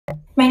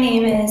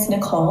name is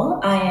Nicole.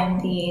 I am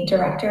the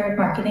Director of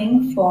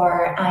Marketing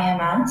for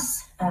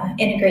IMS,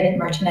 Integrated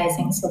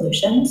Merchandising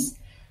Solutions.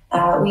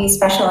 We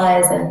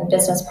specialize in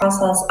business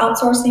process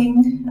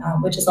outsourcing,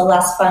 which is a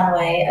less fun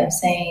way of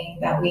saying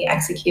that we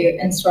execute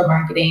in-store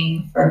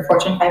marketing for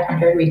Fortune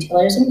 500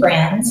 retailers and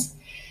brands.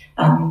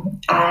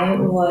 I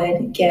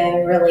would give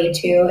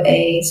Relayto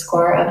a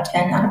score of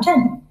 10 out of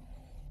 10.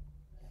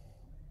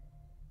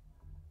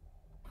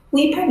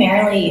 We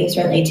primarily use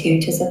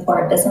Relayto to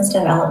support business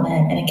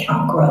development and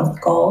account growth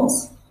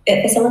goals.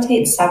 It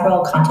facilitates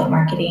several content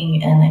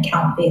marketing and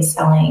account-based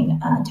selling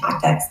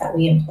tactics that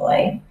we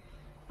employ.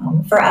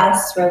 For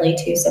us,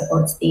 Relayto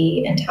supports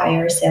the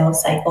entire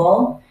sales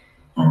cycle.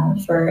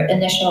 For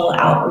initial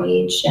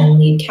outreach and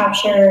lead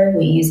capture,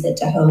 we use it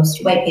to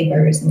host white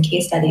papers and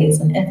case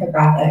studies and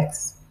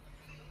infographics.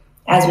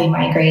 As we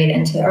migrate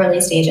into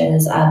early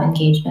stages of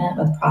engagement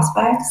with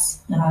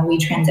prospects, we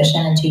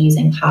transition into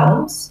using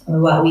hubs, or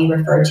what we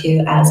refer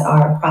to as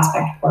our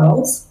prospect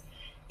portals.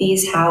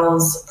 These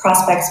house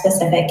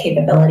prospect-specific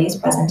capabilities,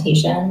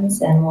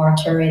 presentations, and more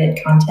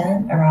curated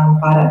content around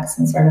products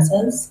and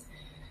services.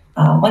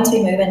 Once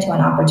we move into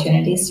an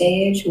opportunity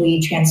stage,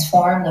 we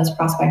transform those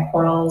prospect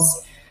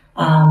portals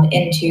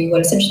into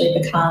what essentially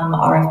become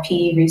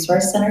RFP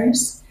resource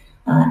centers.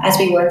 As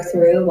we work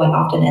through what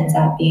often ends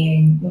up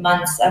being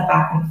months of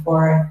back and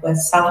forth with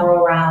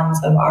several rounds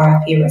of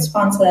RFP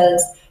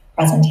responses,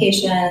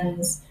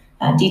 presentations,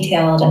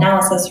 detailed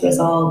analysis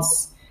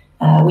results,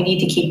 we need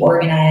to keep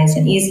organized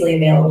and easily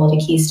available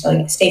to key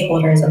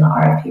stakeholders in the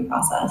RFP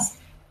process.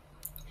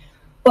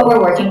 What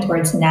we're working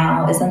towards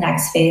now is the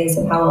next phase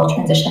of how we'll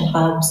transition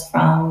hubs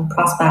from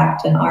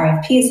prospect and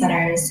RFP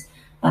centers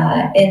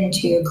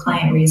into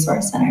client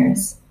resource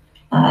centers.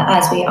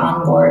 As we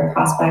onboard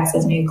prospects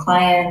as new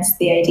clients,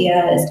 the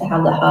idea is to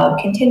have the hub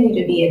continue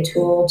to be a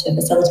tool to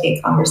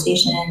facilitate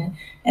conversation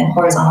and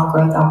horizontal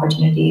growth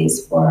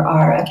opportunities for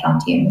our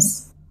account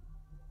teams.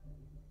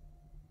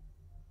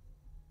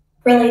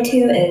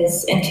 Relayto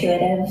is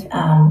intuitive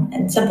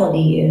and simple to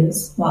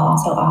use while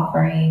also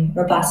offering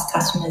robust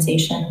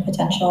customization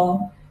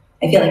potential.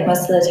 I feel like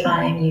most of the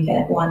time you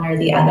get one or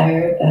the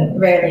other, but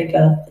rarely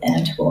both in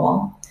a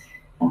tool.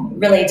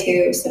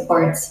 Relayto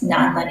supports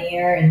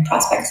nonlinear and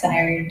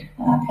prospect-centered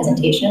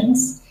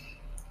presentations.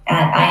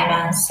 At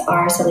IMS,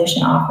 our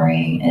solution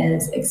offering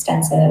is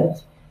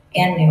extensive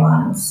and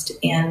nuanced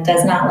and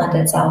does not lend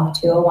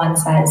itself to a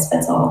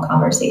one-size-fits-all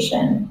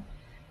conversation.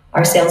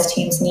 Our sales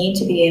teams need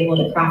to be able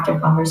to craft a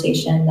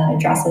conversation that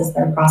addresses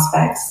their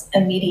prospects'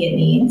 immediate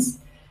needs,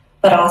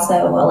 but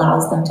also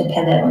allows them to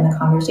pivot when the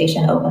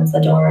conversation opens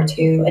the door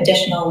to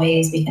additional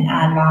ways we can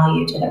add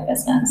value to their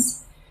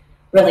business.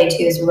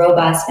 Relayto's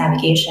robust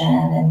navigation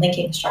and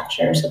linking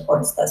structure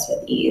supports this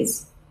with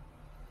ease.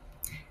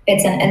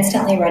 It's an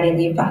instantly ready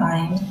leave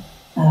behind.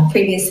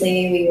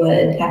 Previously, we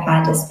would have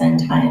had to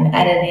spend time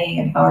editing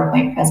a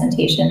PowerPoint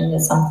presentation into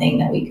something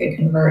that we could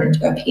convert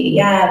into a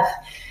PDF.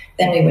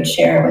 Then we would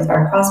share it with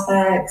our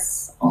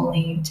prospects,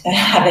 only to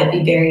have it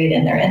be buried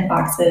in their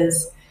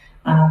inboxes.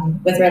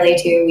 With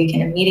Relayto, we can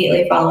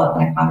immediately follow up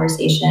on a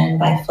conversation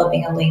by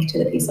flipping a link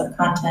to the piece of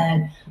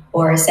content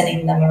or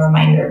sending them a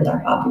reminder of their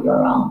hub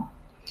URL.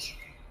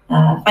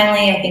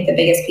 Finally, I think the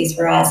biggest piece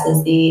for us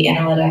is the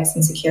analytics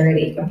and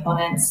security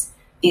components.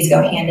 These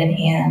go hand in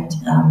hand.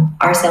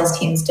 Our sales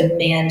teams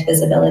demand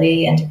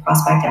visibility into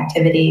prospect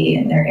activity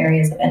and their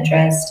areas of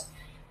interest.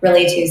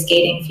 Relayto's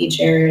gating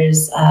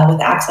features with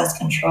access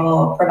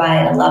control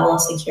provide a level of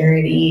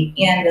security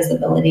and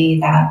visibility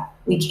that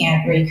we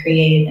can't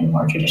recreate in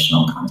more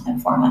traditional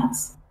content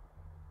formats.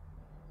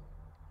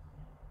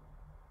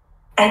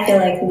 I feel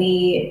like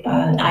we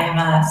at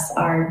IMS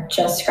are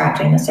just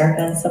scratching the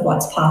surface of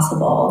what's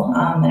possible,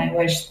 and I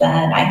wish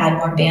that I had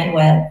more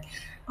bandwidth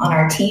on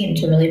our team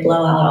to really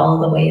blow out all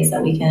of the ways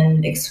that we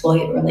can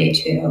exploit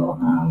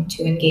Relayto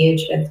to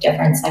engage with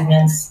different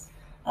segments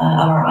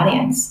of our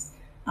audience.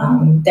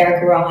 They're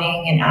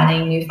growing and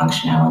adding new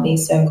functionality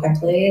so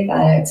quickly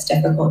that it's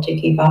difficult to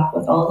keep up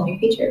with all the new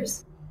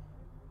features.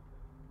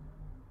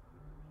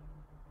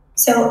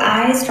 So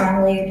I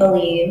strongly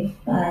believe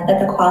that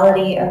the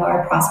quality of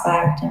our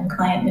prospect and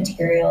client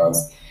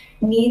materials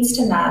needs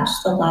to match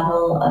the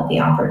level of the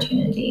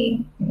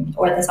opportunity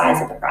or the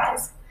size of the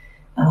prize,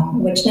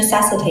 which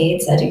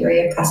necessitates a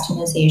degree of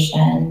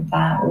customization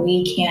that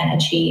we can't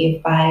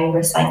achieve by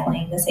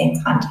recycling the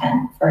same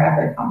content for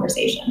every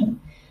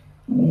conversation.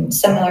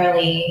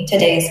 Similarly,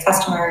 today's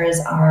customers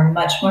are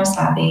much more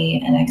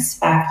savvy and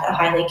expect a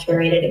highly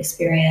curated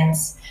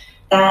experience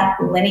that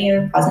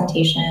linear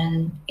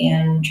presentation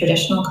and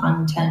traditional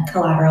content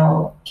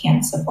collateral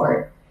can't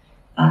support.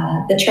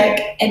 The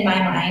trick, in my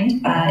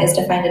mind, is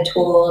to find a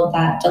tool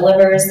that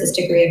delivers this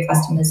degree of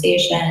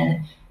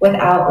customization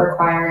without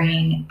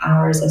requiring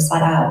hours of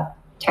setup,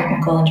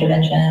 technical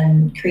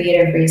intervention,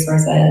 creative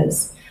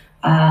resources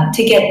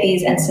to get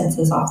these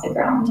instances off the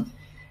ground.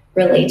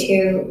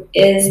 Relayto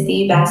is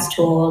the best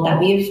tool that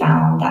we've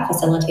found that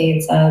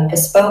facilitates a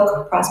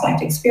bespoke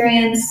prospect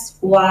experience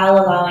while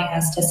allowing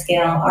us to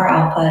scale our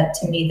output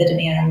to meet the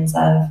demands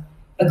of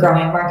a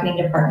growing marketing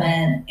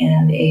department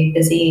and a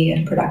busy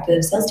and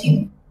productive sales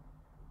team.